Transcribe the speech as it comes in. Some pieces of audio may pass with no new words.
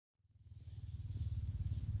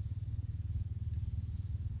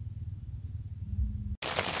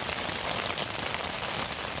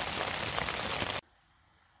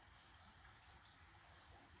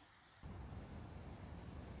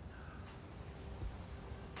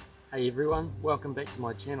Hey everyone, welcome back to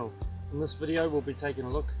my channel. In this video we'll be taking a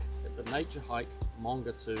look at the Naturehike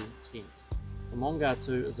MONGAR 2 tent. The MONGAR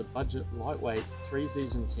 2 is a budget, lightweight,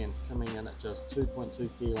 3-season tent coming in at just 2.2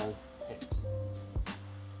 kilo packed.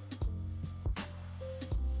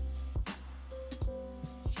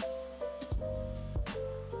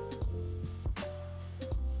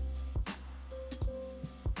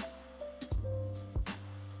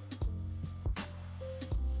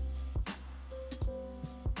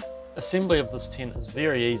 Assembly of this tent is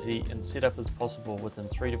very easy and setup is possible within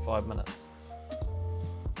 3 to 5 minutes.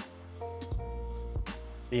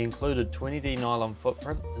 The included 20D nylon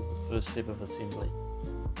footprint is the first step of assembly.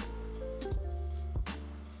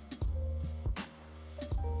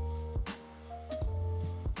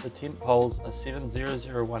 The tent poles are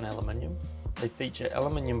 7001 aluminium. They feature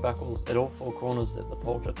aluminium buckles at all 4 corners that the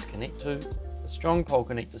pole tips connect to, a strong pole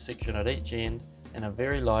connector section at each end, and a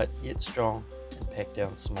very light yet strong and packed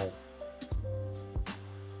down small.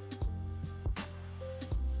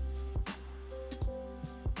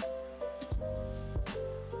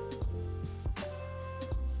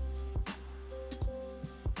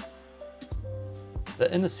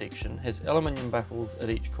 The inner section has aluminium buckles at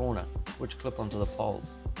each corner, which clip onto the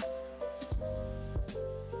poles.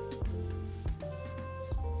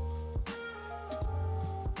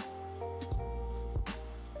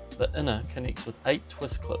 The inner connects with 8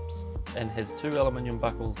 twist clips and has 2 aluminium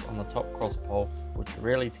buckles on the top cross pole, which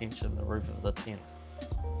rarely tension the roof of the tent.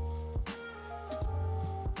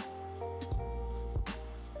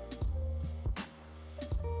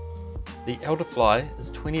 The outer fly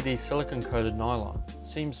is 20D silicone coated nylon,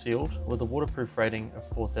 seam sealed with a waterproof rating of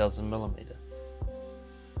 4000mm.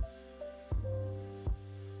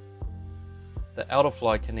 The outer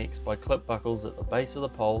fly connects by clip buckles at the base of the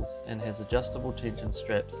poles and has adjustable tension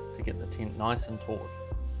straps to get the tent nice and taut.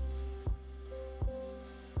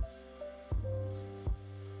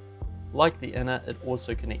 Like the inner, it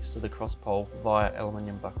also connects to the cross pole via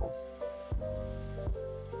aluminium buckles.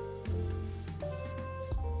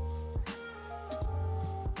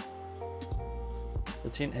 The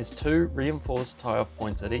tent has 2 reinforced tie-off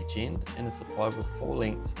points at each end and is supplied with 4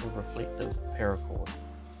 lengths of reflective paracord.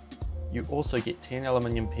 You also get 10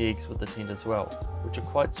 aluminium pegs with the tent as well, which are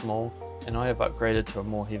quite small, and I have upgraded to a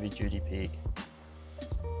more heavy duty peg.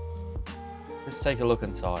 Let's take a look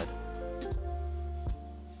inside.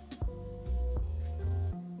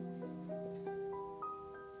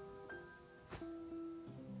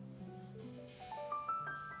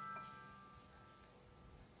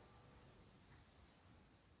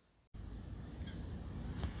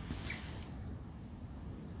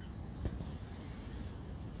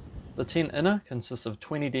 The tent inner consists of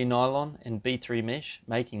 20D nylon and B3 mesh,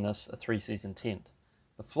 making this a 3-season tent.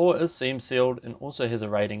 The floor is seam sealed and also has a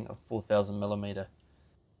rating of 4000mm.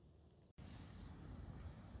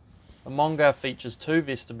 The MONGAR features 2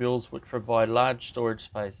 vestibules which provide large storage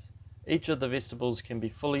space. Each of the vestibules can be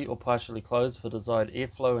fully or partially closed for desired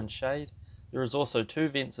airflow and shade. There is also 2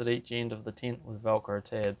 vents at each end of the tent with Velcro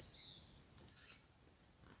tabs.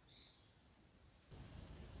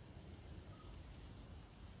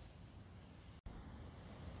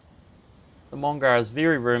 The MONGAR is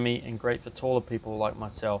very roomy and great for taller people like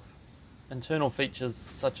myself. Internal features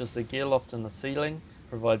such as the gear loft in the ceiling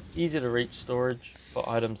provides easy to reach storage for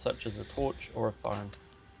items such as a torch or a phone.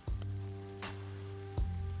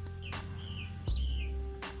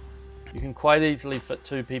 You can quite easily fit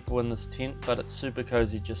 2 people in this tent, but it's super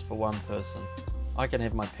cozy just for 1 person. I can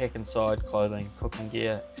have my pack inside, clothing, cooking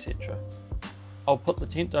gear, etc. I'll put the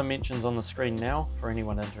tent dimensions on the screen now for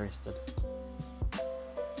anyone interested.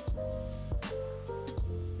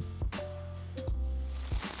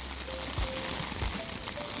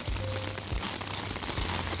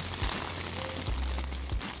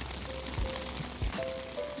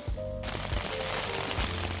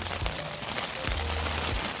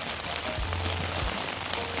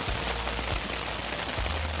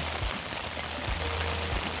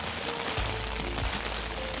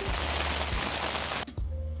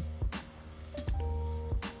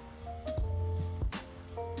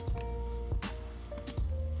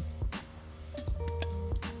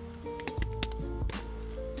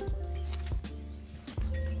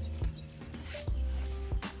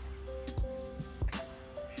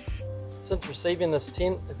 Since receiving this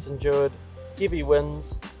tent, it's endured heavy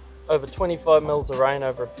winds, over 25 mils of rain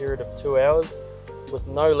over a period of 2 hours, with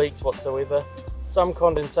no leaks whatsoever. Some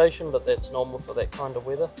condensation, but that's normal for that kind of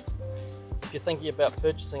weather. If you're thinking about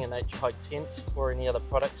purchasing a Naturehike tent or any other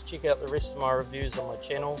products, check out the rest of my reviews on my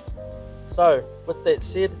channel. So, with that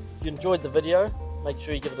said, if you enjoyed the video, make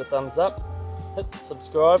sure you give it a thumbs up, hit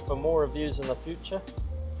subscribe for more reviews in the future,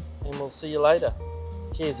 and we'll see you later.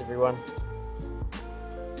 Cheers everyone.